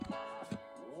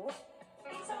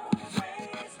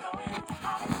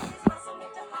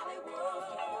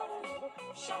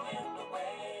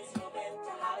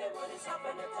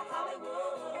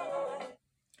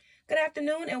Good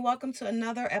afternoon, and welcome to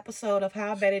another episode of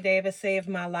How Betty Davis Saved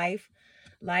My Life.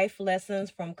 Life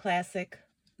lessons from classic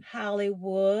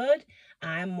Hollywood.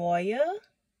 I'm Moya.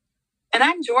 And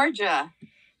I'm Georgia.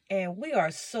 And we are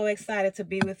so excited to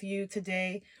be with you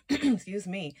today. Excuse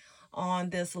me. On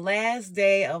this last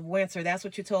day of winter. That's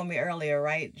what you told me earlier,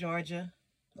 right, Georgia?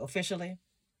 Officially?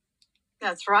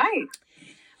 That's right.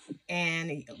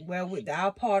 And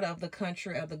our part of the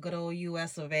country of the good old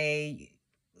US of A,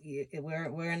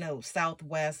 we're in the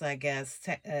Southwest, I guess,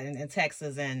 in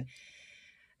Texas, and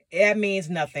it means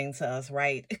nothing to us,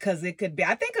 right? Because it could be.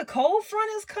 I think a cold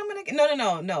front is coming again.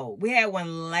 No. We had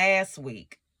one last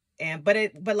week, but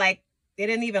it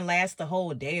didn't even last the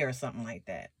whole day or something like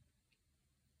that.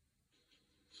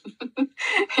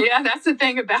 Yeah, that's the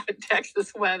thing about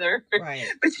Texas weather. Right.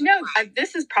 But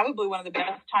this is probably one of the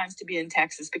best times to be in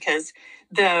Texas because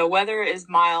the weather is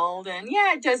mild and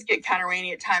yeah, it does get kind of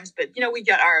rainy at times. But we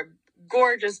got our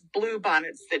gorgeous blue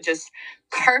bonnets that just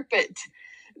carpet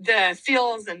the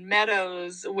fields and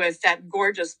meadows with that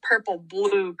gorgeous purple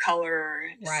blue color.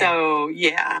 Right. So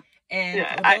yeah. And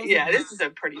this is a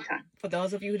pretty time. For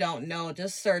those of you who don't know,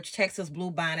 just search Texas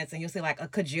blue bonnets and you'll see like a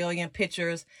cajillion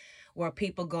pictures where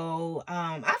people go.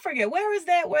 I forget, where is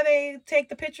that where they take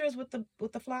the pictures with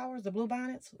the flowers, the blue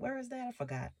bonnets? Where is that? I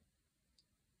forgot.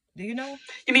 Do you know?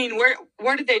 You mean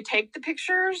where did they take the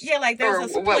pictures? Yeah, like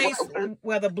there's a place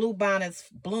where the blue bonnets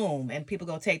bloom and people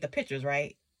go take the pictures,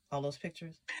 right? All those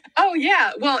pictures. Oh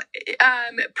yeah. Well,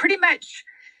 pretty much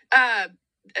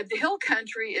the hill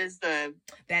country is the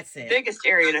biggest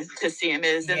area to see them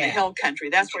is in the hill country.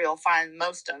 That's where you'll find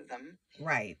most of them.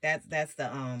 Right. That's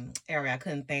the area I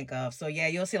couldn't think of. So yeah,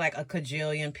 you'll see like a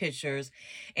cajillion pictures,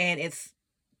 and it's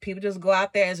people just go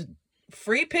out there as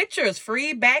free pictures,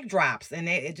 free backdrops, and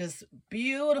it just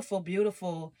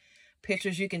beautiful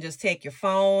pictures. You can just take your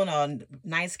phone or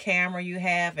nice camera you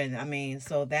have, and I mean,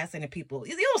 so that's in the people.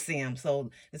 You'll see them.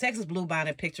 So the Texas blue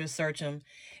bonnet pictures, search them.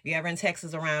 If you're ever in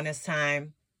Texas around this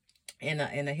time, in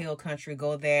the hill country,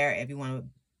 go there. If you want to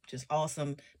just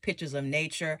awesome pictures of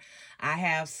nature. I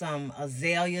have some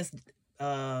azaleas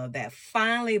that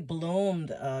finally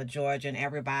bloomed, Georgia and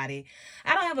everybody.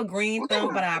 I don't have a green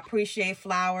thumb, but I appreciate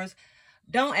flowers.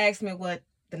 Don't ask me what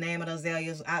the name of the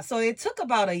azaleas. So it took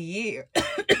about a year,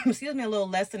 excuse me, a little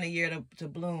less than a year to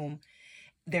bloom.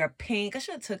 They're pink. I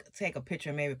should take a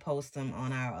picture and maybe post them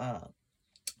on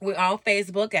we're on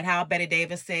Facebook at How Betty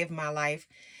Davis Saved My Life,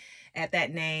 at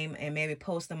that name, and maybe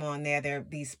post them on there. They're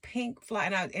these pink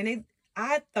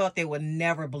I thought they would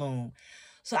never bloom.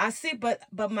 So I see, but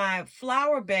my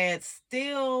flower beds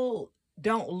still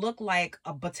don't look like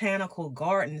a botanical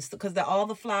garden because all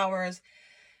the flowers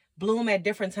bloom at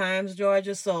different times,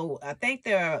 Georgia. So I think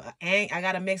I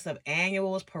got a mix of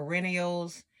annuals,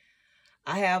 perennials.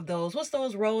 I have those. What's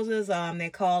those roses? They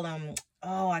call them.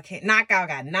 Oh, I can't.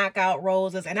 Knockout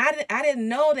roses. And I didn't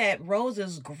know that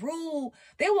roses grew.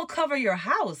 They will cover your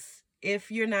house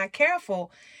if you're not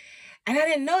careful. And I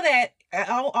didn't know that.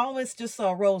 I always just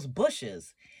saw rose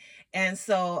bushes. And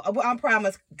so I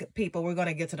promise people we're going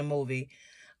to get to the movie.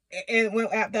 And when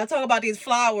I talk about these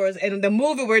flowers and the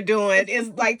movie we're doing is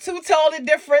like two totally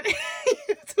different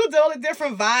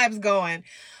vibes going.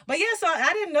 But yeah, so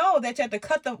I didn't know that you had to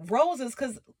cut the roses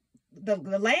because the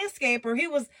landscaper, he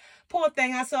was, poor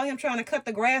thing, I saw him trying to cut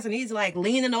the grass and he's like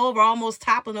leaning over, almost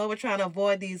toppling over, trying to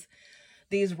avoid these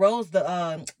roses,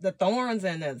 the thorns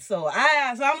and so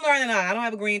I'm learning. I don't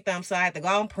have a green thumb, so I have to go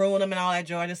out and prune them and all that,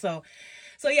 Georgia. So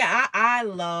yeah, I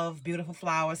love beautiful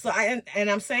flowers. So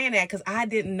I'm saying that because I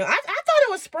didn't know. I thought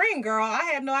it was spring, girl. I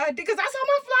had no idea because I saw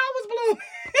my flowers bloom.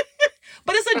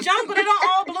 But it's a jungle. They don't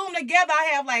all bloom together.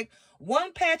 I have like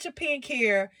one patch of pink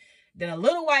here, then a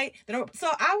little white.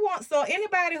 So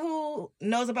anybody who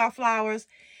knows about flowers,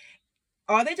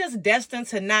 are they just destined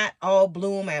to not all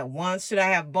bloom at once? Should I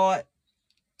have bought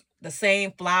the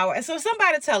same flower? And so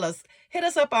somebody tell us, hit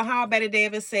us up on How Betty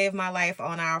Davis Saved My Life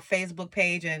on our Facebook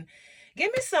page and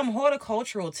give me some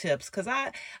horticultural tips, because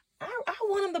I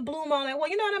want them to bloom all that. Well,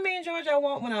 you know what I mean, George? I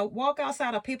want, when I walk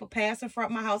outside or people pass in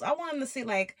front of my house, I want them to see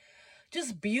like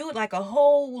just beauty, like a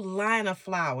whole line of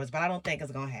flowers, but I don't think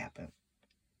it's going to happen.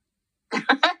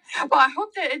 Well, I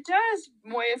hope that it does,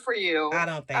 Moya, for you. I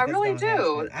don't think I really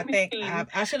do. I think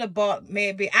I should have bought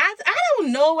maybe, I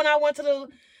don't know, when I went to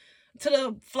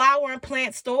the flower and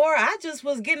plant store, I just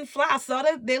was getting flowers. So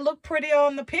they look pretty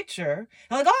on the picture.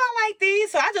 I'm like, oh, I like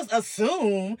these. So I just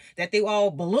assume that they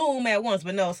all bloom at once.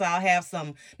 But no, so I'll have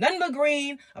nothing but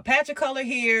green, a patch of color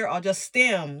here, or just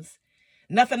stems.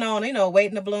 Nothing on,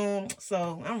 waiting to bloom.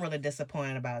 So I'm really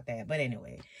disappointed about that. But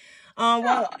anyway,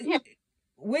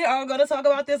 we are going to talk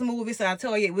about this movie. So I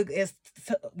tell you,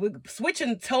 we're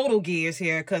switching total gears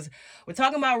here because we're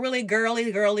talking about really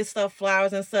girly stuff,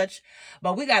 flowers and such.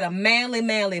 But we got a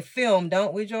manly film,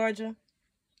 don't we, Georgia?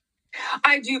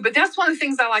 I do, but that's one of the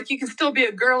things I like. You can still be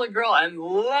a girly girl and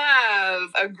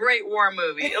love a great war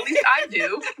movie. At least I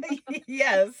do.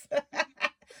 Yes.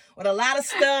 With a lot of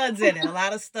studs in it. A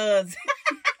lot of studs.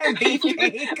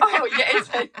 Beefcake. Oh, yeah.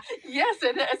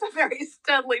 It's a very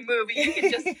studly movie. You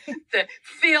can just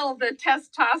feel the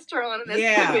testosterone in this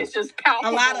movie. It's just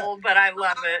palpable, but I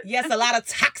love it. Yes, a lot of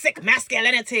toxic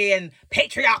masculinity and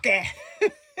patriarchy.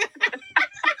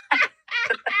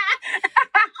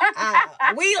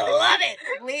 We love it.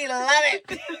 We love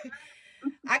it.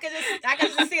 I can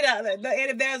just see the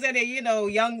if there's any,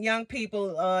 young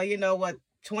people,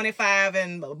 25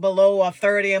 and below or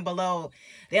 30 and below.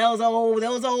 Those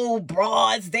old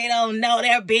broads, they don't know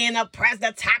they're being oppressed.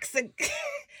 The toxic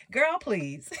girl,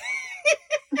 please.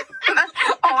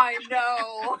 I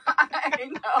know.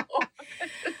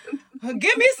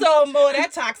 Give me some more of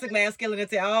that toxic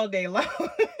masculinity all day long.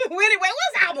 Anyway,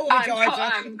 what's our movie,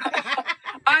 Georgia?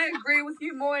 I agree with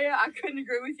you, Moya. I couldn't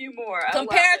agree with you more.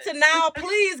 Compared to now,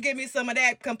 please give me some of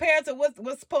that. Compared to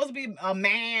what's supposed to be a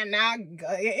man now.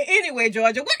 Anyway,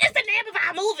 Georgia, what is the name of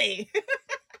our movie?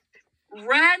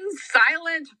 Run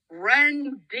Silent,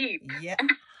 Run Deep. Yeah.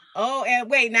 Oh, and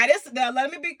wait, now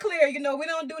let me be clear. We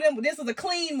don't do them. This is a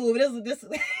clean movie. This is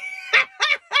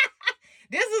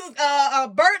This is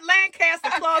Burt Lancaster,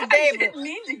 Clark Gable.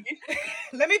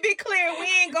 Let me be clear. We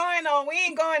ain't going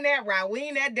that route. We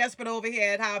ain't that desperate over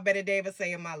here at how Betty Davis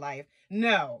say in my life.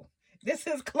 No. This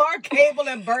is Clark Gable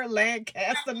and Burt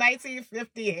Lancaster,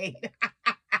 1958.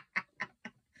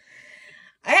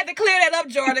 I had to clear that up,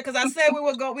 Jordan, because I said we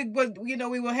were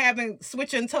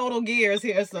switching total gears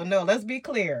here. So no, let's be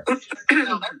clear.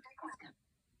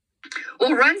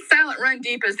 Well, Run Silent, Run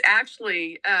Deep is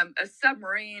actually a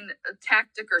submarine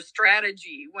tactic or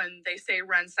strategy when they say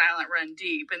Run Silent, Run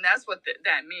Deep. And that's what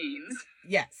that means.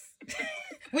 Yes.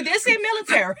 We did say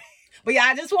military. But yeah,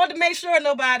 I just wanted to make sure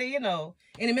nobody,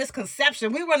 any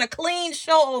misconception. We run a clean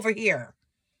show over here.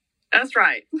 That's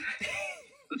right.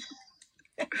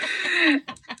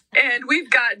 And we've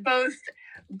got both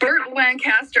Burt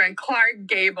Lancaster and Clark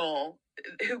Gable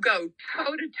who go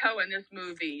toe-to-toe in this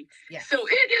movie. Yes. So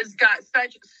it has got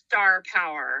such star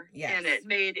power in it,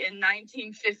 made in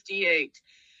 1958.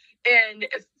 And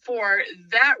for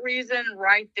that reason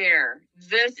right there,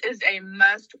 this is a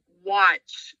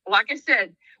must-watch. Like I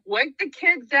said, wake the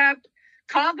kids up,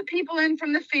 call the people in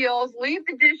from the fields, leave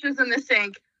the dishes in the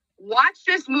sink, watch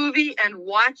this movie and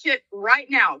watch it right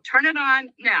now. Turn it on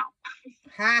now.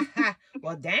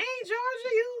 Well, dang,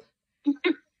 Georgia, you...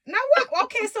 Now what?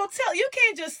 Okay, so you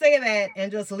can't just say that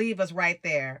and just leave us right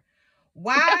there.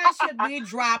 Why should we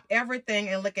drop everything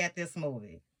and look at this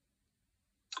movie?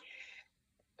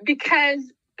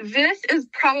 Because this is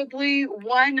probably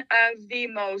one of the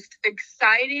most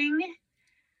exciting,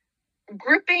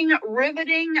 gripping,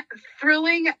 riveting,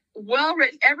 thrilling,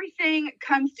 well-written. Everything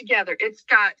comes together. It's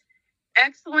got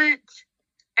excellent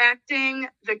acting,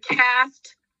 the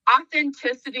cast,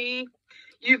 authenticity.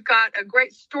 You've got a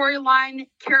great storyline,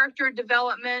 character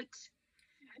development,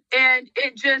 and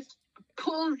it just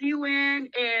pulls you in,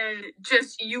 and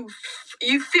just you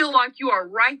feel like you are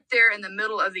right there in the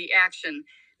middle of the action.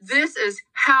 This is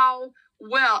how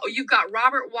well you've got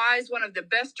Robert Wise, one of the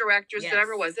best directors that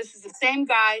ever was. This is the same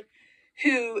guy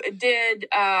who did,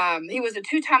 he was a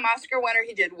 2-time Oscar winner.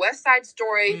 He did West Side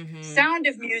Story, Sound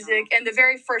of Music, and the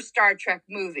very first Star Trek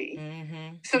movie.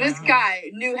 So this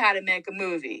guy knew how to make a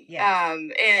movie.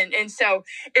 And so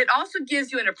it also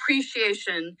gives you an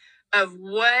appreciation of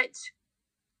what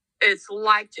it's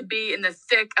like to be in the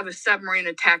thick of a submarine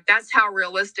attack. That's how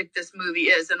realistic this movie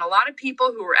is. And a lot of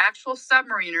people who were actual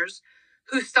submariners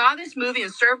who saw this movie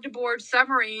and served aboard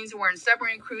submarines and were in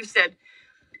submarine crews said,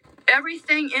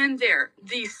 everything in there,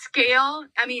 the scale,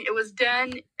 I mean, it was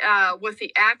done with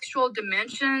the actual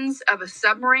dimensions of a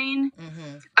submarine.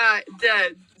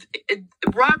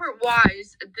 Robert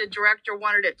Wise, the director,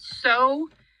 wanted it so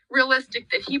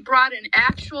realistic that he brought in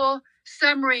actual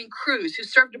submarine crews who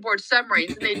served aboard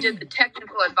submarines, and they did the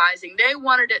technical advising. They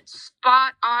wanted it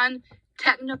spot on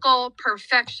technical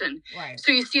perfection. Right.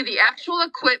 So you see the actual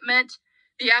equipment,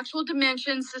 the actual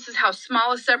dimensions. This is how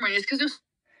small a submarine is, because there's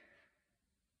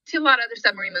see a lot of other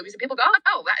submarine movies and people go,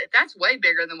 oh, that's way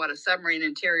bigger than what a submarine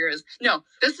interior is. No,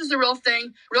 this is a real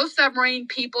thing. Real submarine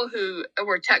people who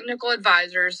were technical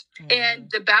advisors. And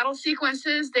the battle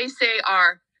sequences, they say,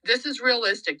 this is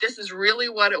realistic. This is really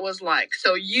what it was like.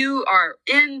 So you are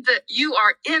in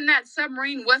that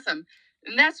submarine with them.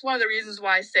 And that's one of the reasons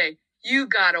why I say you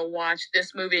gotta watch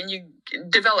this movie, and you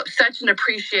develop such an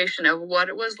appreciation of what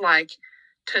it was like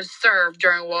to serve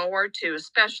during World War II,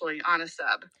 especially on a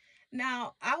sub.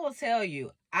 Now, I will tell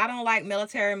you, I don't like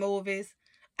military movies.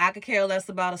 I could care less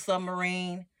about a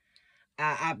submarine.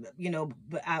 But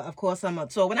of course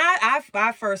so when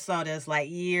I first saw this like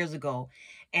years ago,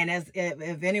 and as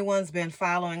if anyone's been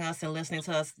following us and listening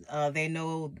to us, they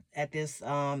know at this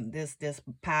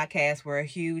podcast we're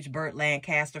huge Burt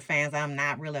Lancaster fans. I'm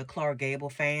not really a Clark Gable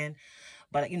fan,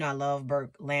 but I love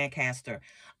Burt Lancaster.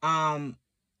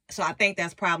 So I think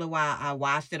that's probably why I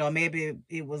watched it, or maybe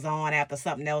it was on after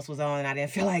something else was on and I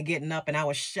didn't feel like getting up, and I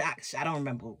was shocked. I don't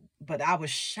remember, but I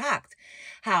was shocked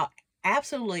how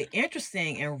absolutely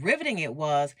interesting and riveting it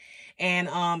was. And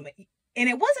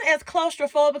it wasn't as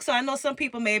claustrophobic. So I know some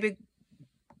people maybe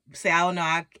say, I don't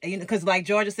know, because like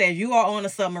Georgia says, you are on a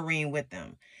submarine with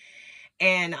them.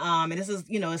 And this is,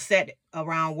 it's set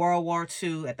around World War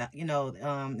II at the,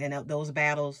 and those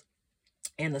battles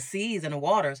in the seas and the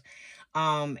waters.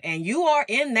 And you are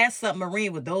in that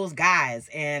submarine with those guys,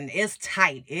 and it's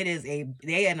tight.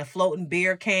 They in a floating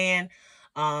beer can.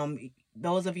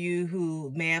 Those of you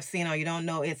who may have seen or you don't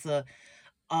know, it's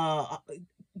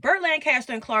Burt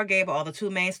Lancaster and Clark Gable are the two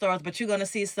main stars, but you're going to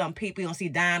see some people. You're going to see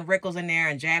Don Rickles in there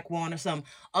and Jack Warner, some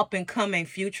up-and-coming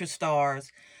future stars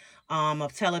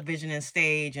of television and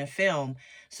stage and film.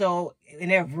 So, and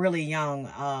they're really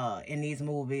young in these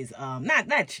movies. Not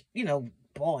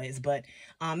boys, but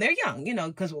they're young,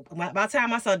 because by the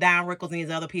time I saw Don Rickles and these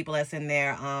other people that's in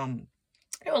there,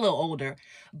 they're a little older.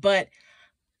 But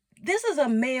this is a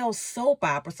male soap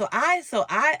opera. So I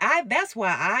that's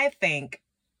why I think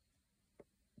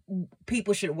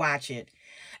people should watch it.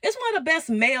 It's one of the best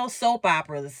male soap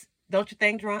operas, don't you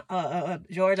think, George? I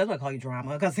was going to call you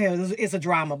drama because it's a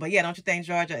drama, but yeah, don't you think,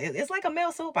 Georgia? It's like a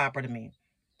male soap opera to me.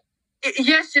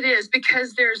 Yes, it is,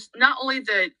 because there's not only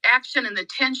the action and the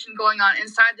tension going on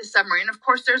inside the submarine. Of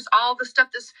course, there's all the stuff,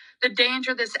 the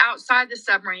danger that's outside the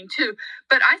submarine too.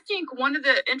 But I think one of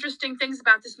the interesting things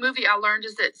about this movie I learned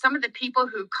is that some of the people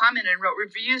who commented and wrote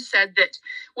reviews said that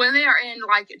when they are in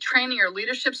like training or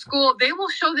leadership school, they will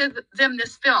show them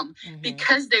this film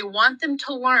because they want them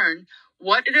to learn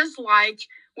what it is like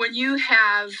when you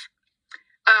have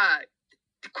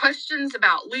questions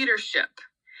about leadership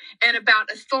and about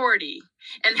authority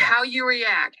and how you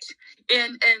react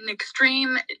in an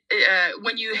extreme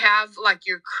when you have like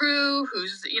your crew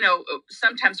who's,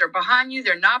 sometimes they're behind you,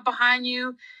 they're not behind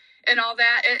you and all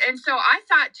that. And so I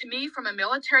thought, to me, from a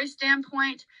military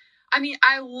standpoint,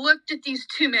 I looked at these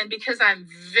two men because I'm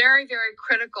very, very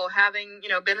critical, having,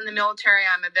 been in the military.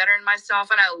 I'm a veteran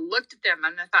myself. And I looked at them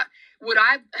and I thought, would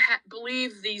I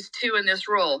believe these two in this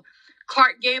role?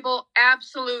 Clark Gable,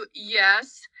 absolute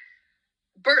yes.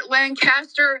 Burt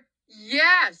Lancaster,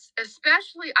 yes.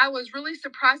 Especially, I was really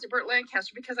surprised at Burt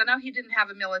Lancaster because I know he didn't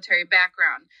have a military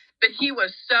background, but he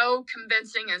was so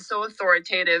convincing and so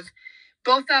authoritative.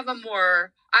 Both of them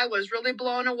were. I was really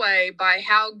blown away by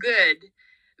how good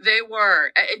they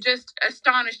were. It just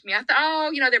astonished me. I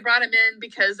thought, they brought him in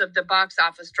because of the box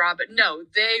office draw, but no,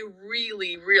 they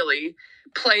really, really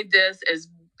played this as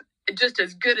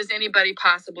good as anybody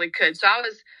possibly could. So I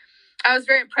was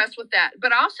very impressed with that.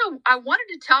 But also, I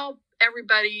wanted to tell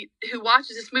everybody who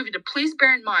watches this movie to please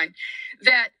bear in mind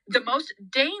that the most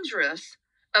dangerous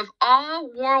of all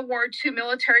World War II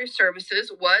military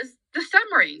services was the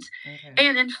submarines. Okay.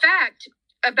 And in fact,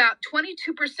 about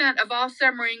 22% of all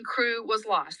submarine crew was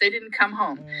lost. They didn't come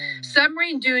home.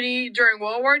 Submarine duty during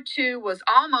World War II was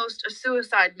almost a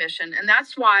suicide mission. And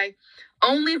that's why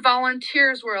only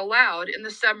volunteers were allowed in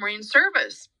the submarine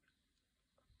service.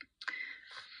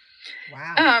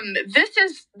 Wow. This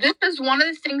is one of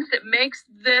the things that makes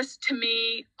this, to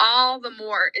me, all the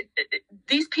more,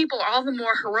 these people are all the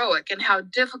more heroic in how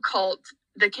difficult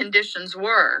the conditions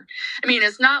were.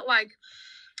 It's not like,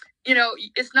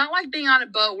 it's not like being on a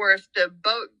boat where if the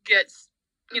boat gets,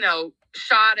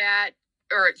 shot at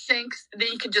or it sinks, then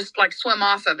you can just like swim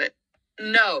off of it.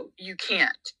 No, you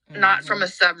can't. Not from a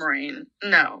submarine.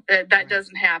 No, that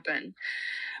doesn't happen.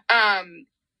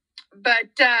 But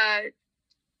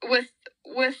with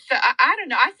I don't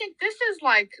know. I think this is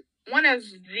like one of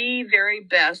the very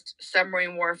best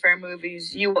submarine warfare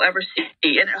movies you will ever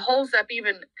see, and it holds up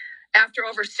even after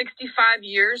over 65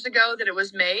 years ago that it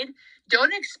was made.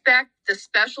 Don't expect the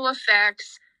special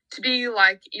effects to be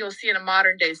like you'll see in a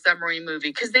modern day submarine movie,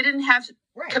 because they didn't have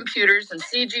computers and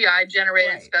CGI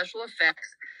generated special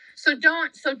effects. So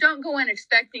don't go in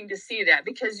expecting to see that,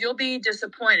 because you'll be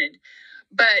disappointed.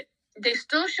 But they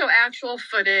still show actual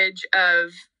footage of,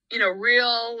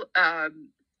 real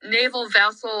naval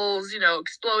vessels,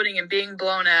 exploding and being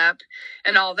blown up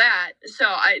and all that. So,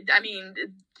 I mean,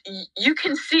 you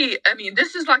can see,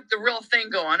 this is like the real thing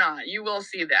going on. You will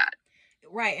see that.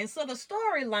 Right. And so the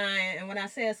storyline, and when I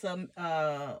said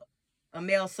a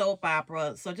male soap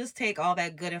opera, so just take all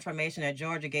that good information that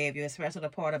Georgia gave you, especially the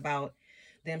part about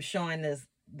them showing this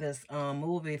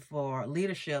movie for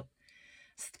leadership,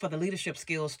 for the leadership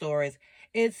skills stories.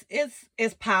 It's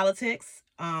politics.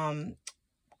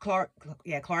 Clark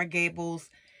Gable's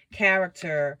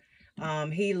character,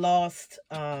 he lost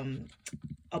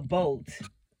a boat.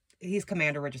 He's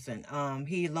Commander Richardson.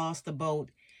 He lost the boat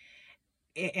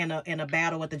in a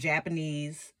battle with the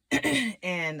Japanese,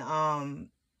 and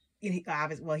he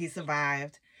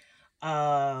survived.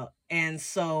 And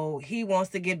so he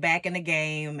wants to get back in the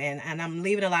game, and I'm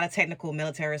leaving a lot of technical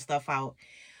military stuff out.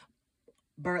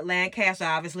 Burt Lancaster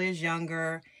obviously is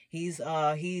younger. He's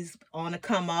on a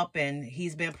come up, and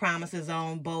he's been promised his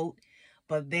own boat,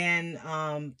 but then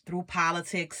through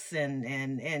politics and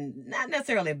not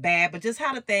necessarily bad, but just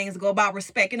how the things go about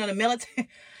respect, the military.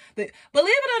 Believe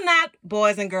it or not,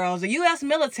 boys and girls, the U.S.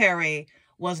 military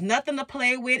was nothing to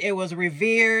play with. It was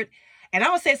revered. And I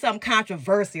would say something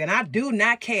controversial, and I do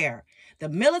not care. The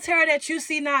military that you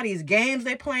see now, these games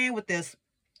they playing with this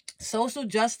social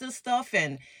justice stuff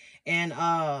and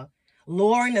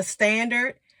lowering the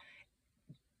standard,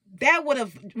 that would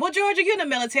have, Georgia, you're in the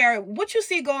military. What you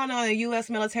see going on in the U.S.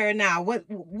 military now, would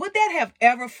that have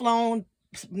ever flown?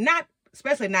 Not,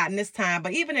 especially not in this time,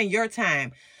 but even in your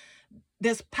time,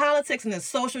 this politics and this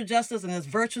social justice and this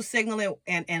virtue signaling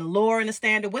and lowering the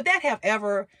standard, would that have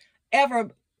ever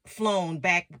flown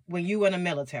back when you were in the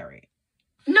military?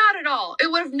 Not at all. It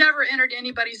would have never entered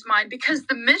anybody's mind, because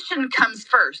the mission comes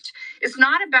first. It's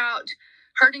not about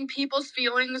hurting people's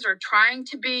feelings or trying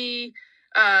to be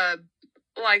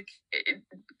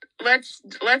let's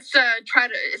try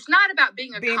to. It's not about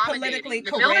being politically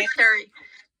correct. Military.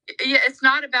 Yeah, it's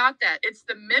not about that. It's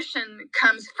the mission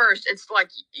comes first. It's like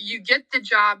you get the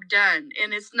job done,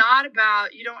 and it's not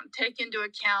about, you don't take into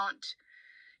account,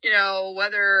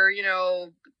 whether it's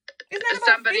not about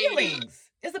somebody. Feelings.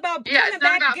 It's about coming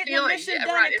back, getting the mission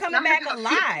done, and coming back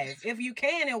alive if you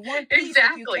can, in one piece.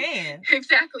 Exactly. If you can.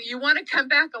 Exactly. You want to come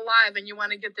back alive, and you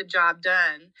want to get the job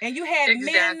done. And you had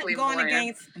men going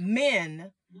against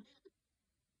men.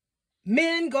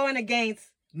 Men going against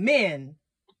men.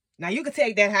 Now, you can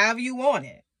take that however you want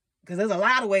it, because there's a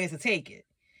lot of ways to take it.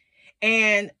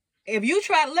 And if you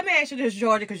try, let me ask you this,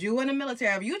 Georgia, because you were in the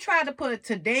military. If you try to put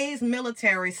today's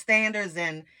military standards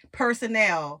and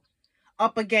personnel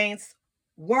up against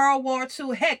World War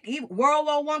II, heck, even World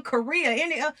War I,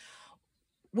 Korea,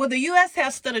 would the U.S.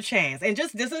 have stood a chance? And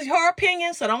just, this is her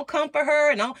opinion, so don't come for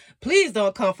her, and please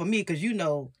don't come for me, because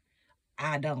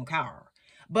I don't care.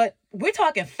 But we're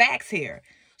talking facts here.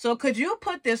 So could you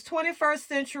put this 21st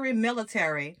century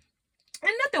military,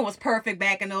 and nothing was perfect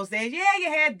back in those days. Yeah,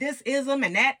 you had this ism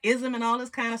and that ism and all this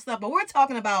kind of stuff, but we're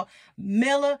talking about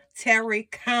military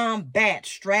combat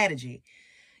strategy,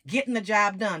 getting the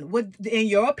job done. Would, in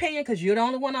your opinion, because you're the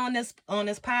only one on this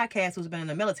podcast who's been in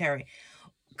the military,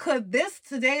 could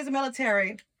today's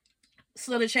military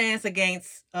stood a chance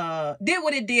against, did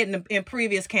what it did in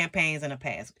previous campaigns in the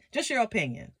past? Just your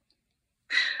opinion.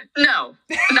 No,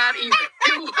 not even.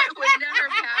 It would never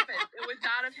have happened. It would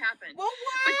not have happened. Well,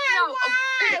 why?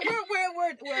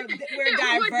 We're it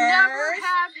diverse. Would never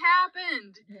have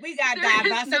happened. We got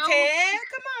diversity. Come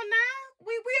on now.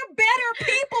 We're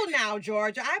better people now,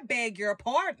 Georgia. I beg your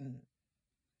pardon.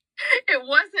 It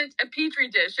wasn't a petri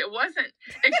dish. It wasn't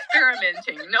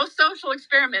experimenting. No social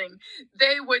experimenting.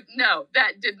 No,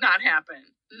 that did not happen.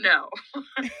 No.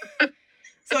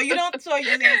 So you don't. So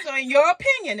in your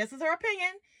opinion, this is her opinion,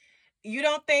 you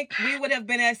don't think we would have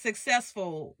been as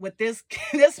successful with this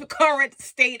current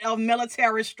state of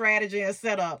military strategy and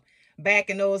setup back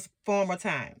in those former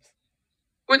times?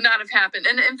 Would not have happened.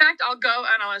 And in fact, I'll go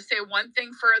and I'll say one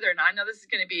thing further, and I know this is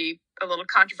going to be a little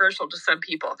controversial to some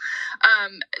people.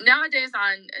 Nowadays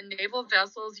on naval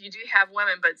vessels, you do have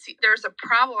women, but see, there's a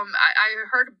problem. I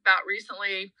heard about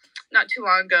recently, not too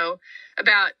long ago,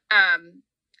 about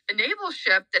a naval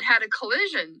ship that had a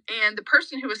collision, and the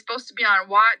person who was supposed to be on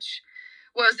watch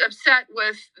was upset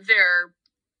with their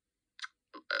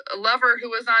lover who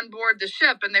was on board the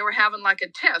ship, and they were having like a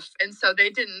tiff, and so they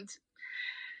didn't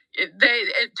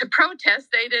to protest,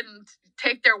 they didn't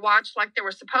take their watch like they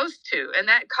were supposed to, and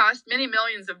that cost many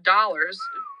millions of dollars.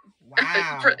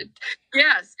 Wow.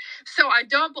 Yes. So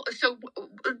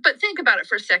but think about it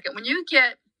for a second. When you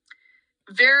get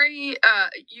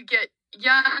you get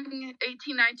young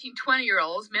 18, 19,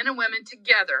 20-year-olds, men and women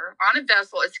together on a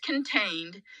vessel, it's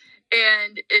contained,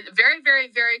 and very, very,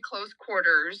 very close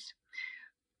quarters.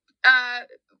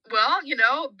 Well,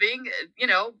 being,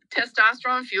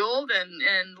 testosterone fueled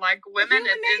and like women,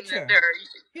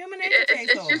 human nature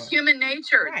it's just human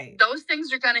nature. Right. Those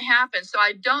things are going to happen. So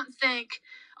I don't think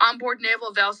on board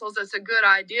naval vessels, it's a good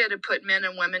idea to put men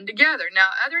and women together. Now,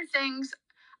 other things,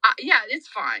 yeah, it's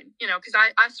fine, because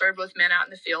I served with men out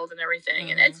in the field and everything.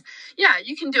 Mm-hmm. And it's, yeah,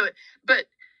 you can do it. But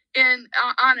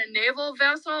on a naval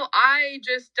vessel, I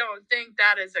just don't think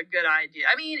that is a good idea.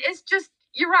 I mean, it's just,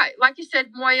 you're right. Like you said,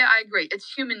 Moya, I agree.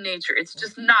 It's human nature. It's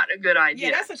just not a good idea.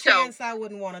 Yeah, that's a chance I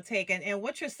wouldn't want to take. And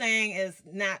what you're saying is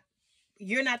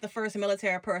you're not the first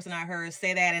military person I heard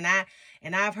say that.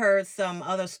 And I've heard some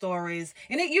other stories.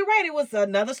 And you're right. It was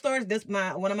another story.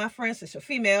 One of my friends is a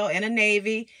female in a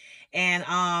Navy. And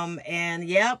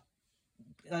yep,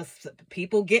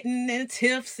 people getting in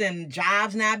tiffs and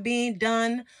jobs not being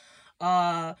done.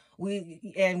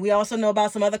 We also know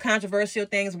about some other controversial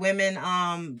things,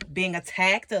 women being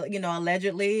attacked,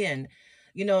 allegedly, and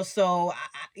so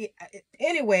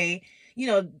anyway,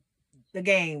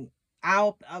 again,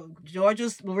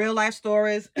 Georgia's real life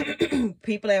stories,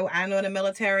 people that I know in the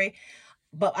military,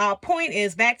 but our point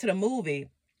is back to the movie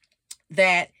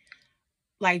that,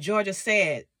 like Georgia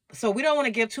said. So we don't want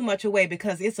to give too much away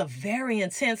because it's a very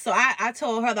intense. So I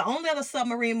told her the only other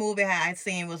submarine movie I'd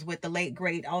seen was with the late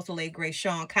great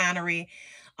Sean Connery,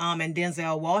 and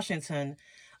Denzel Washington,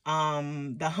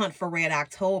 The Hunt for Red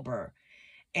October,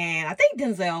 and I think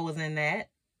Denzel was in that.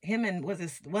 Him and one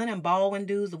of them Baldwin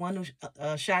dudes, the one who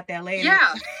shot that lady.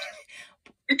 Yeah.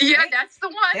 Yeah, that's the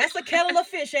one. That's a kettle of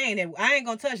fish, ain't it? I ain't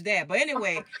gonna touch that. But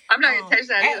anyway, I'm not gonna touch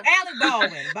that.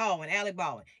 Alec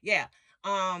Baldwin. Yeah.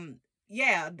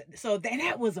 Yeah, so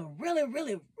that was a really,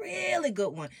 really, really good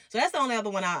one. So that's the only other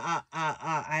one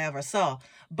I ever saw.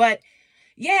 But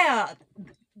yeah,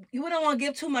 we don't want to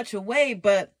give too much away,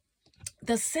 but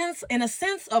in a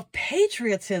sense of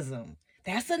patriotism,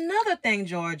 that's another thing,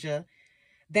 Georgia,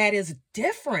 that is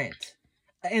different,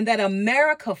 and that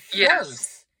America first.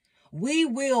 Yes. We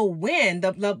will win.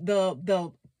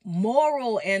 The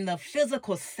moral and the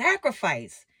physical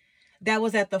sacrifice that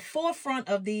was at the forefront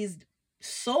of these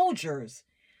soldiers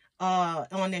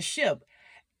on this ship.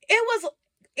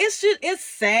 It's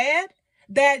sad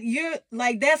that you're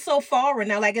like, that's so foreign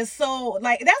now. Like, it's so,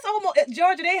 like, that's almost,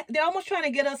 Georgia, they're almost trying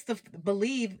to get us to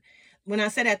believe, when I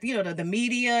say that, the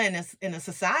media and the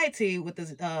society with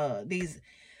these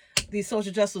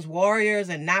social justice warriors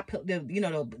and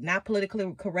the not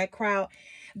politically correct crowd,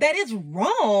 that it's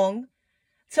wrong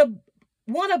to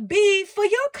want to be for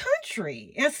your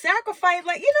country and sacrifice,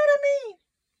 like, you know what I mean?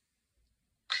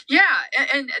 Yeah,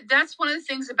 and that's one of the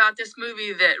things about this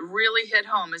movie that really hit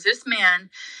home is this man,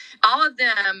 all of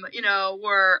them,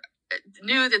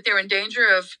 knew that they were in danger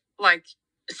of, like,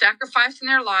 sacrificing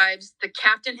their lives. The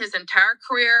captain, his entire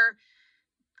career,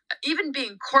 even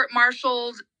being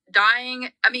court-martialed, dying.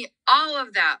 I mean, all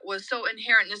of that was so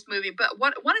inherent in this movie. But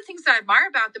one of the things that I admire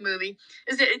about the movie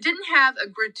is that it didn't have a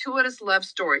gratuitous love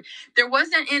story. There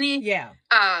wasn't any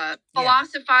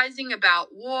philosophizing about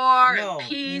war and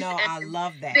peace. No, I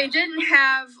love that. They didn't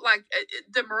have, like,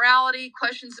 the morality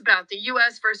questions about the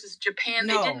U.S. versus Japan.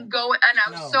 They didn't go, and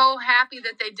I was so happy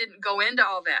that they didn't go into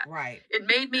all that. Right. It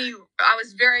made me, I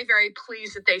was very, very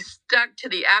pleased that they stuck to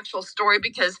the actual story,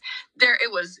 because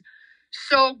it was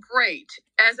so great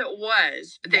as it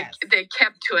was. They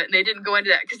kept to it and they didn't go into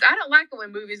that, because I don't like it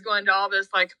when movies go into all this,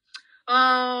 like,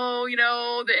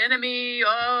 the enemy.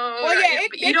 Well, yeah,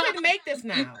 they couldn't make this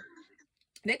now.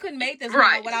 They couldn't make this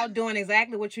now without doing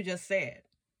exactly what you just said.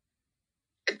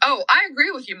 Oh, I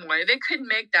agree with you, Moya. They couldn't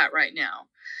make that right now.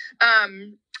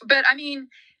 But I mean,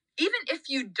 even if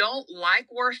you don't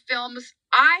like war films,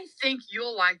 I think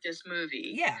you'll like this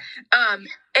movie. Yeah.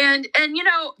 And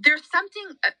there's something,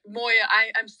 Moya,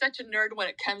 I'm such a nerd when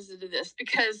it comes to this,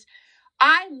 because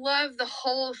I love the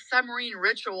whole submarine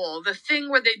ritual, the thing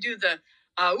where they do the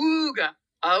auga,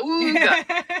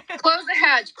 close the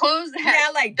hatch. Yeah,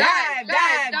 like dive.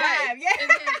 Yeah, then,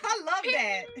 I love ping,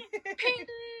 that. Ping,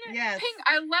 yes. Ping.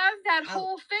 I love that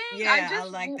whole thing. Yeah, I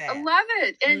like that. I love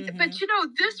it. And but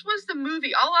this was the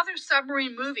movie. All other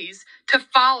submarine movies to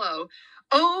follow.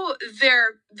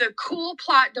 They're the cool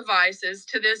plot devices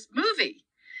to this movie.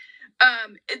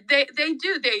 They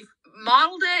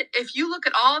modeled it. If you look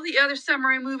at all the other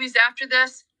submarine movies after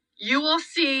this, you will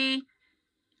see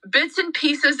bits and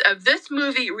pieces of this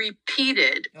movie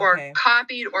repeated or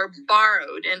copied or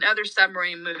borrowed in other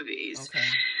submarine movies.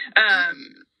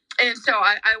 And so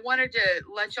I wanted to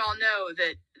let y'all know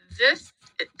that this,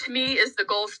 to me, is the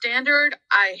gold standard.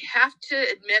 I have to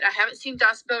admit, I haven't seen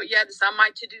Dust Boat yet. It's on my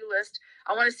to-do list.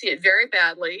 I want to see it very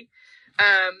badly.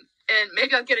 and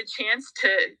maybe I'll get a chance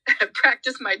to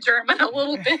practice my German a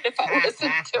little bit if I listen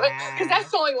to it, because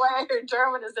that's the only way I hear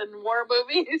German is in war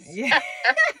movies. Yeah.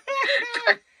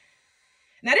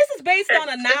 Now, this is based on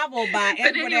a novel by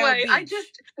Edward L. Beach.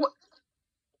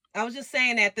 I was just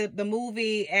saying that the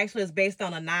movie actually is based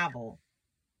on a novel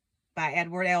by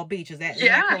Edward L. Beach. Is that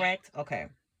correct? Okay.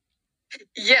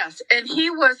 Yes, and he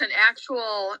was an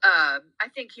actual, I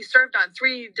think he served on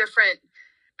 3 different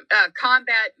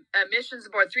combat missions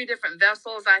aboard 3 different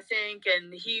vessels, I think,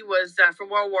 and he was from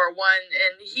World War I,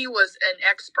 and he was an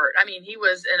expert. I mean, he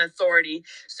was an authority.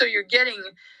 So you're getting,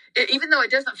 even though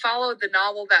it doesn't follow the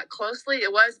novel that closely,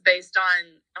 it was based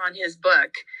on his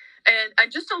book.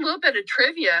 And just a little bit of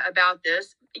trivia about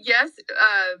this. Yes,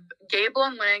 Gable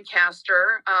and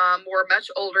Lancaster were much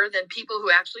older than people who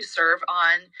actually serve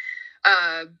on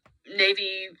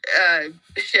Navy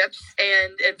ships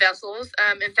and vessels.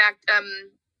 In fact,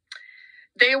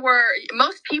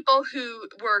 most people who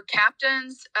were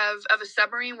captains of a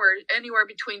submarine were anywhere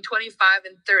between 25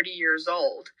 and 30 years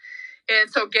old.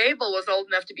 And so Gable was old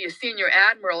enough to be a senior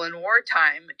admiral in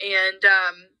wartime. And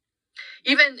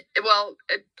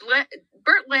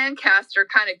Burt Lancaster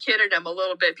kind of kidded him a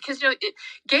little bit because,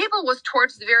 Gable was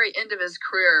towards the very end of his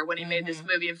career when he made this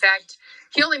movie. In fact,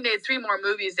 he only made 3 more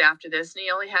movies after this, and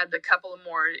he only had a couple of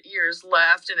more years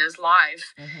left in his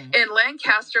life. And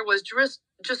Lancaster was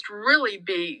just really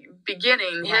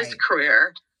beginning his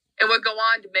career and would go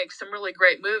on to make some really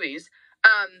great movies.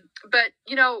 But,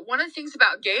 one of the things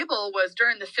about Gable was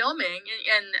during the filming,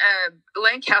 and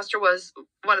Lancaster was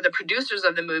one of the producers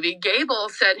of the movie, Gable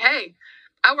said, "Hey,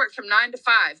 I work from 9 to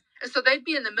 5. And so they'd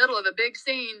be in the middle of a big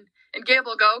scene, and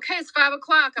Gable would go, "Okay, it's 5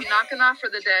 o'clock. I'm knocking off for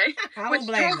the day." Which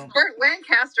drove Burt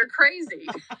Lancaster crazy.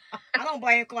 I don't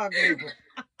blame Clark Gable.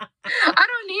 I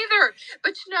don't either.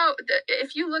 But,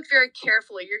 if you look very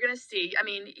carefully, you're going to see, I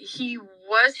mean, he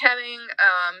was having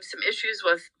some issues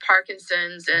with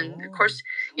Parkinson's. And, of course,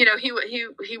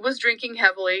 he was drinking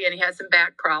heavily, and he had some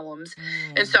back problems.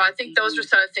 And so I think those are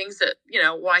some of the things that,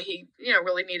 why he,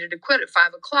 really needed to quit at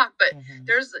 5 o'clock. But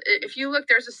if you look,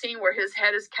 there's a scene where his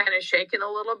head is kind of shaking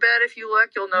a little bit. If you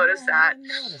look, you'll notice that. I didn't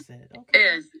notice it.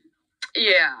 Okay. And,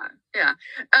 yeah.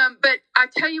 But I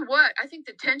tell you what, I think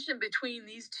the tension between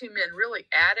these 2 men really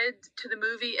added to the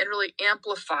movie and really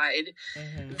amplified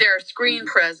their screen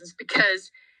presence,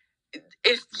 because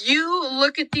if you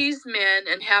look at these men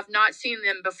and have not seen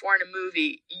them before in a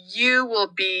movie, you will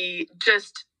be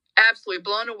just absolutely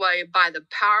blown away by the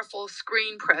powerful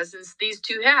screen presence these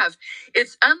 2 have.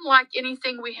 It's unlike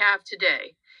anything we have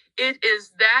today. It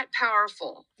is that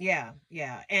powerful. Yeah.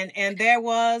 And there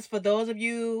was, for those of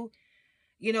you,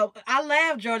 I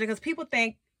laugh, Georgia, because people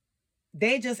think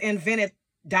they just invented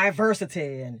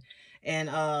diversity and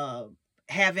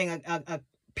having a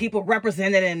people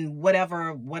represented in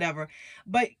whatever.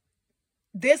 But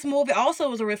this movie also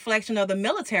was a reflection of the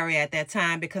military at that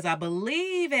time, because I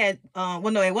believe it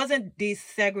wasn't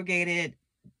desegregated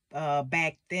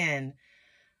back then.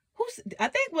 I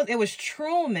think it was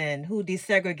Truman who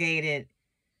desegregated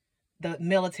the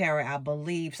military, I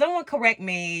believe. Someone correct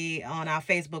me on our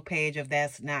Facebook page if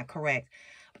that's not correct.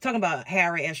 I'm talking about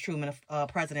Harry S. Truman,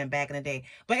 president back in the day.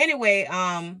 But anyway,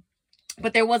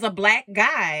 but there was a black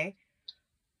guy.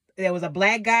 There was a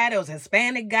black guy. There was a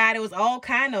Hispanic guy. There was all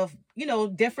kind of,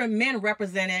 different men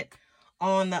represented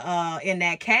on the in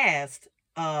that cast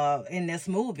in this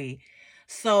movie.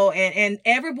 So and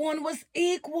everyone was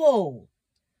equal.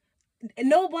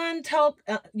 No one talked.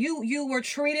 You were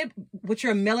treated with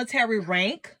your military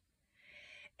rank,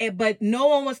 but no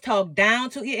one was talked down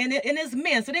to. And it's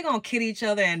men, so they're gonna kid each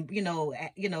other and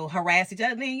harass each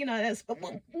other. I mean,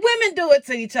 women do it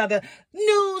to each other.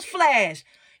 News flash: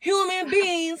 human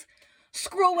beings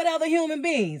screw with other human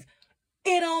beings.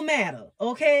 It don't matter,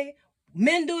 okay?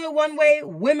 Men do it one way,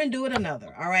 women do it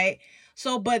another. All right.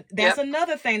 So, but that's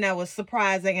another thing that was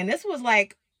surprising, and this was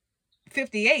like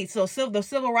 58. So the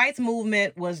civil rights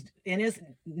movement was in its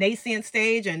nascent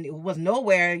stage, and it was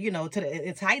nowhere, to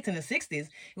its heights in the 60s. It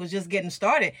was just getting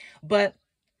started. But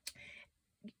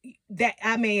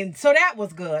so that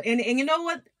was good. And you know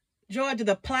what, Georgia,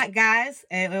 the plot, guys,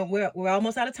 and we're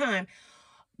almost out of time.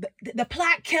 The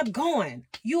plot kept going.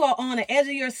 You are on the edge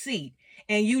of your seat,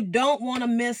 and you don't want to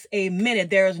miss a minute.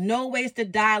 There is no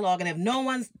wasted dialogue, and if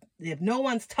no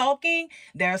one's talking,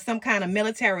 there's some kind of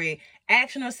military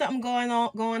action or something going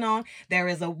on. There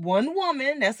is one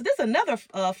woman. This is another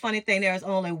funny thing. There is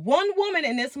only one woman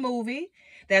in this movie.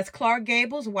 That's Clark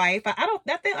Gable's wife. I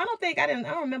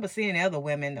don't remember seeing any other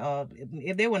women.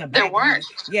 If they were in a background. There weren't.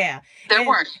 Yeah. There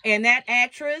weren't. And that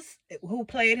actress who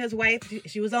played his wife,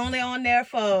 she was only on there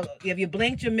for, if you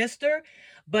blinked, you missed her.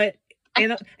 But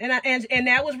And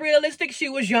that was realistic. She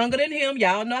was younger than him.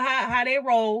 Y'all know how they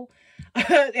roll.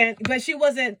 But she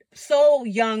wasn't so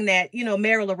young that,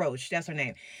 Mary LaRoche, that's her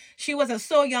name. She wasn't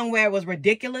so young where it was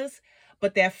ridiculous.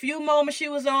 But that few moments she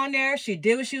was on there, she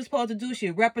did what she was supposed to do.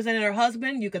 She represented her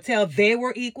husband. You could tell they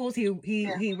were equals.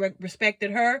 He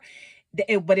respected her.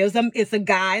 But it's a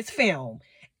guy's film.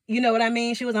 You know what I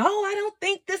mean? She was like, oh, I don't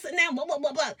think this and that, blah, blah,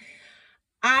 blah, blah.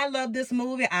 I love this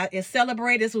movie. It's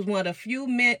celebrated. This was one of the few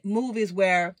movies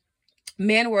where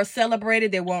men were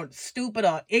celebrated. They weren't stupid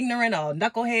or ignorant or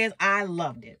knuckleheads. I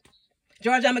loved it.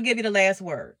 George, I'm going to give you the last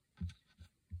word.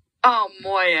 Oh,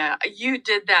 Moya, you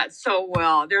did that so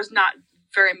well. There's not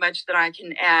very much that I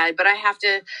can add, but I have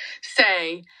to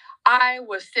say, I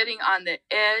was sitting on the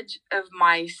edge of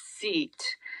my seat.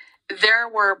 There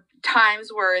were times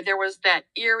where there was that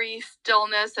eerie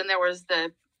stillness and there was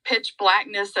the pitch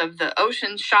blackness of the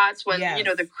ocean shots when,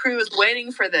 the crew is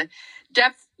waiting for the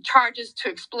depth charges to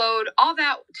explode. All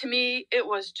that, to me, it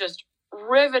was just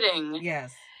riveting.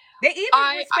 Yes. They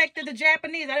even respected the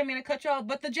Japanese. I didn't mean to cut you off,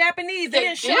 but the Japanese, they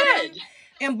didn't show them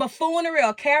in buffoonery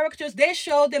or caricatures. They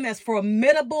showed them as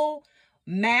formidable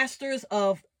masters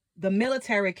of the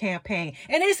military campaign.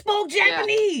 And they spoke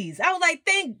Japanese. I was like,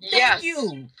 thank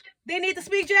you. They need to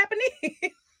speak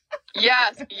Japanese.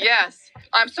 Yes.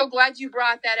 I'm so glad you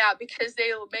brought that out because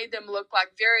they made them look like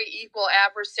very equal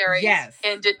adversaries. Yes.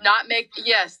 And didn't make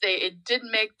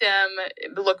them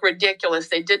look ridiculous.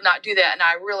 They did not do that. And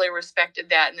I really respected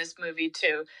that in this movie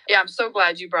too. Yeah, I'm so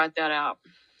glad you brought that out.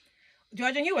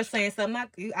 Georgia, you were saying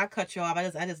something. I cut you off. I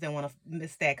just didn't want to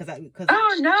miss that because no,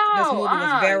 this movie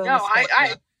was very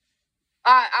respectful.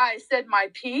 I said my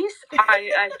piece.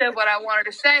 I said what I wanted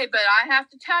to say, but I have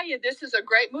to tell you, this is a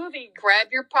great movie. Grab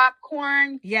your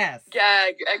popcorn. Yes.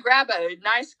 Grab a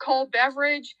nice cold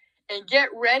beverage and get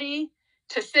ready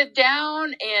to sit down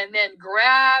and then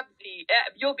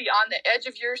you'll be on the edge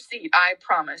of your seat. I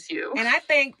promise you. And I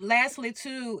think lastly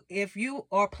too, if you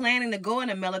are planning to go in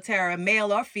the military,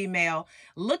 male or female,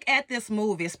 look at this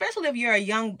movie, especially if you're a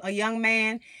young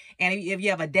man. And if you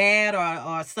have a dad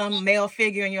or some male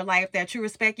figure in your life that you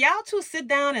respect, y'all two sit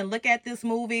down and look at this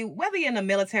movie, whether you're in the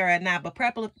military or not, but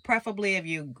preferably if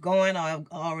you're going or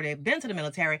already been to the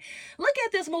military, look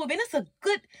at this movie. And it's a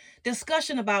good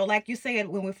discussion about, like you said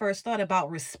when we first started,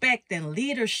 about respect and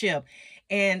leadership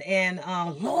and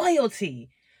loyalty.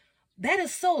 That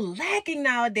is so lacking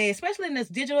nowadays, especially in this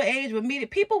digital age with media.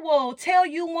 People will tell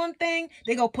you one thing,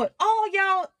 they go put all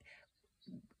y'all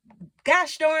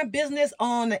gosh darn business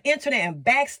on the internet and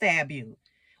backstab you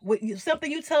with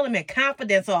something you tell them in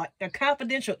confidence or a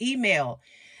confidential email.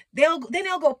 They'll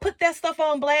go put that stuff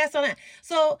on blast on it.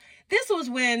 So this was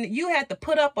when you had to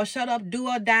put up or shut up, do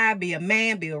or die, be a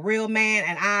man, be a real man,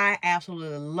 and I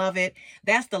absolutely love it.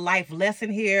 That's the life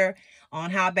lesson here on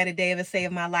How Bette Davis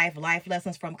Saved My Life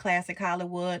lessons from Classic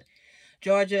Hollywood.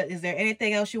 Georgia, is there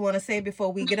anything else you want to say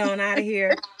before we get on out of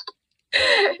here?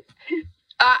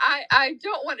 I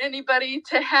don't want anybody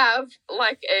to have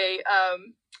like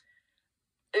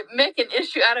make an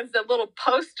issue out of the little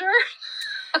poster.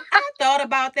 I thought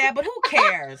about that, but who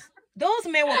cares? Those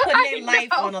men were putting their life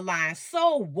on the line.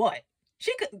 So what?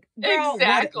 She could, girl,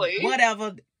 exactly.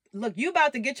 Whatever. Look, you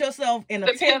about to get yourself in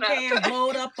a tin can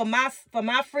blowed up for my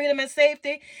freedom and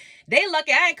safety. They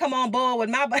lucky I ain't come on board with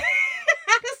my.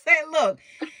 I just said, look.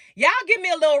 Y'all give me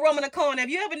a little room in the corner. If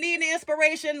you ever need any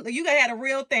inspiration, you gotta have a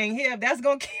real thing here. That's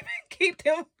gonna keep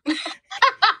them. Y'all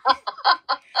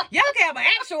can have an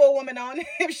actual woman on it.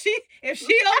 If she okay with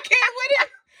it,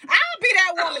 I'll be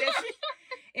that woman.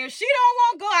 If she don't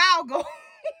want to go, I'll go.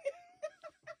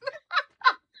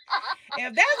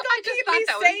 If that's gonna keep me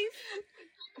safe,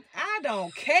 I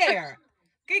don't care.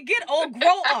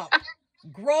 Grow up.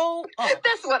 Grow up.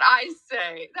 That's what I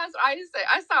say.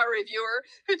 I saw a reviewer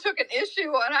who took an issue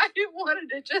and I wanted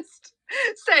to just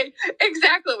say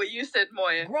exactly what you said,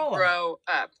 Moya. Grow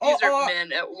up. These are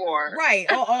men at war.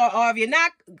 Right. or if you're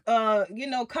not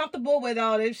comfortable with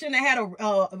they shouldn't have had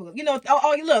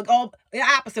the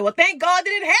opposite. Well, thank God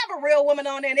they didn't have a real woman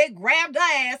on there. They grabbed her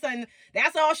ass and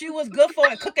that's all she was good for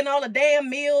and cooking all the damn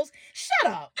meals.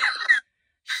 Shut up.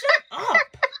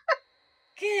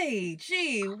 Gee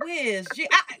whiz.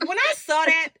 When I saw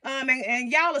that,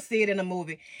 and y'all will see it in the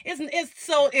movie, it's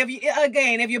so,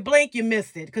 if you blink, you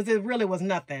missed it, because it really was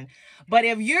nothing. But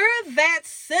if you're that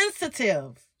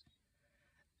sensitive,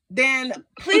 then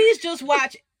please just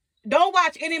don't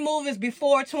watch any movies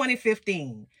before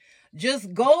 2015.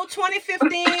 Just go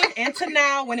 2015 into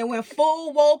now when it went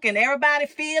full woke and everybody's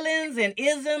feelings and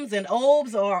isms and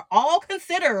obes are all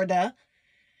considered,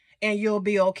 and you'll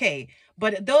be okay.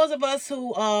 But those of us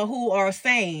who are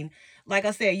sane, like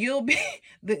I said, you'll be.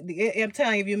 I'm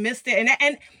telling you, if you missed it,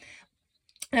 and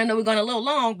I know we're going a little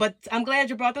long, but I'm glad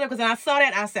you brought that up because when I saw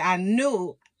that, I said, I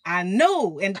knew,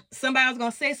 and somebody was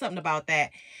going to say something about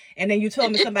that, and then you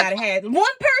told me somebody had one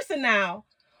person now.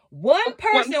 One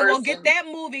person will get that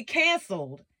movie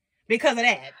canceled because of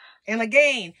that. And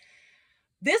again,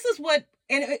 this is what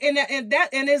and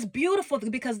it's beautiful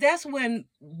because that's when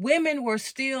women were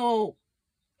still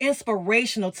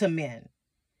inspirational to men.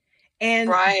 And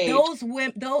those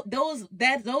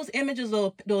images,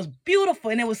 those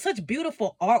beautiful, and it was such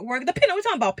beautiful artwork. We're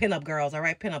talking about pinup girls, all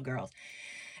right, pinup girls.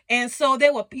 And so they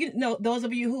were, those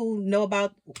of you who know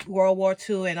about World War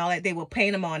II and all that, they would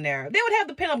paint them on there. They would have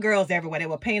the pinup girls everywhere. They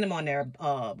would paint them on their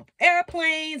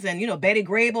airplanes, and Betty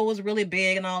Grable was really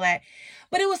big and all that.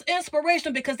 But it was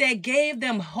inspirational because they gave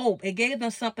them hope. It gave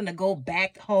them something to go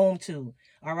back home to.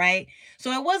 All right.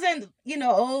 So it wasn't,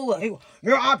 oh,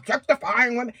 you're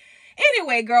objectifying women.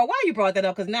 Anyway, girl, why you brought that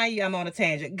up? Because now I'm on a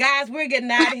tangent. Guys, we're getting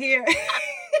out of here.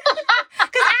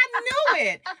 Because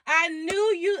I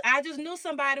knew it. I just knew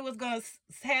somebody was going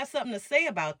to have something to say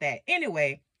about that.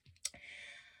 Anyway.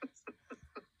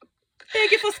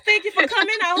 Thank you for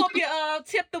coming. I hope you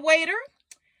tip the waiter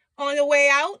on your way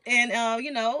out. And,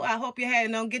 I hope you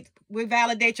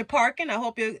revalidate your parking. I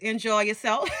hope you enjoy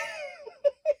yourself.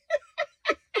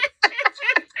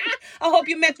 I hope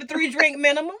you met the 3-drink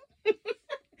minimum.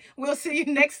 We'll see you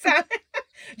next time.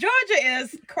 Georgia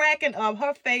is cracking up.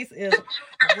 Her face is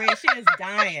red. She is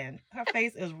dying. Her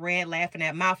face is red, laughing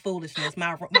at my foolishness,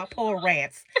 my poor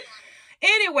rants.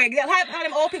 Anyway, how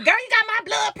them old people, girl, you got my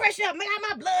blood pressure. I got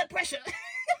my blood pressure.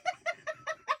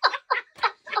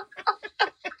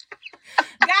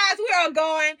 Guys, we are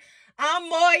going. I'm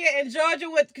Moya and Georgia.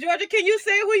 Georgia, can you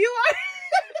say who you are?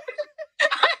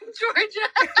 I'm Georgia.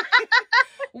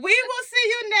 We will see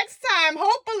you next time,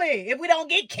 hopefully, if we don't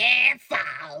get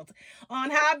canceled, on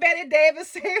How Betty Davis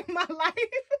Saved My Life.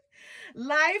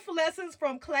 Life lessons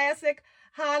from classic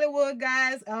Hollywood,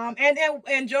 guys.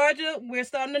 And Georgia, we're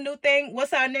starting a new thing.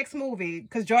 What's our next movie?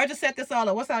 Because Georgia set this all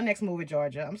up. What's our next movie,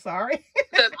 Georgia? I'm sorry.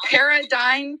 The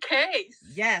Paradigm Case.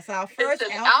 Yes, our first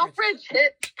Alfred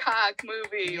Hitchcock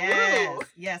movie.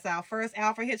 Yes, our first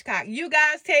Alfred Hitchcock. You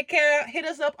guys take care. Hit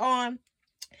us up on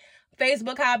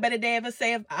Facebook, How Betty Davis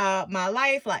Saved My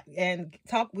Life, and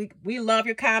talk. We love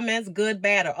your comments, good,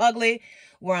 bad, or ugly.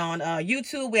 We're on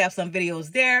YouTube. We have some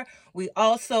videos there. We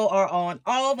also are on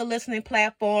all the listening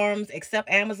platforms except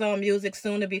Amazon Music,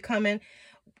 soon to be coming.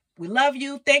 We love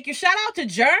you. Thank you. Shout out to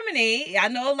Germany. I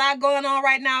know a lot going on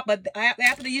right now, but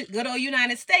after the good old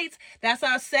United States, that's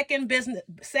our second biggest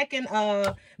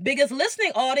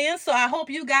listening audience. So I hope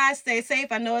you guys stay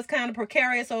safe. I know it's kind of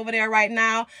precarious over there right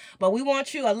now, but we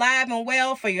want you alive and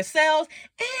well for yourselves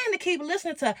and to keep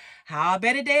listening to How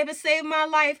Betty Davis Saved My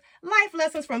Life. Life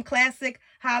lessons from classic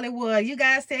Hollywood. You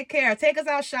guys take care. Take us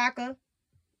out, Shaka.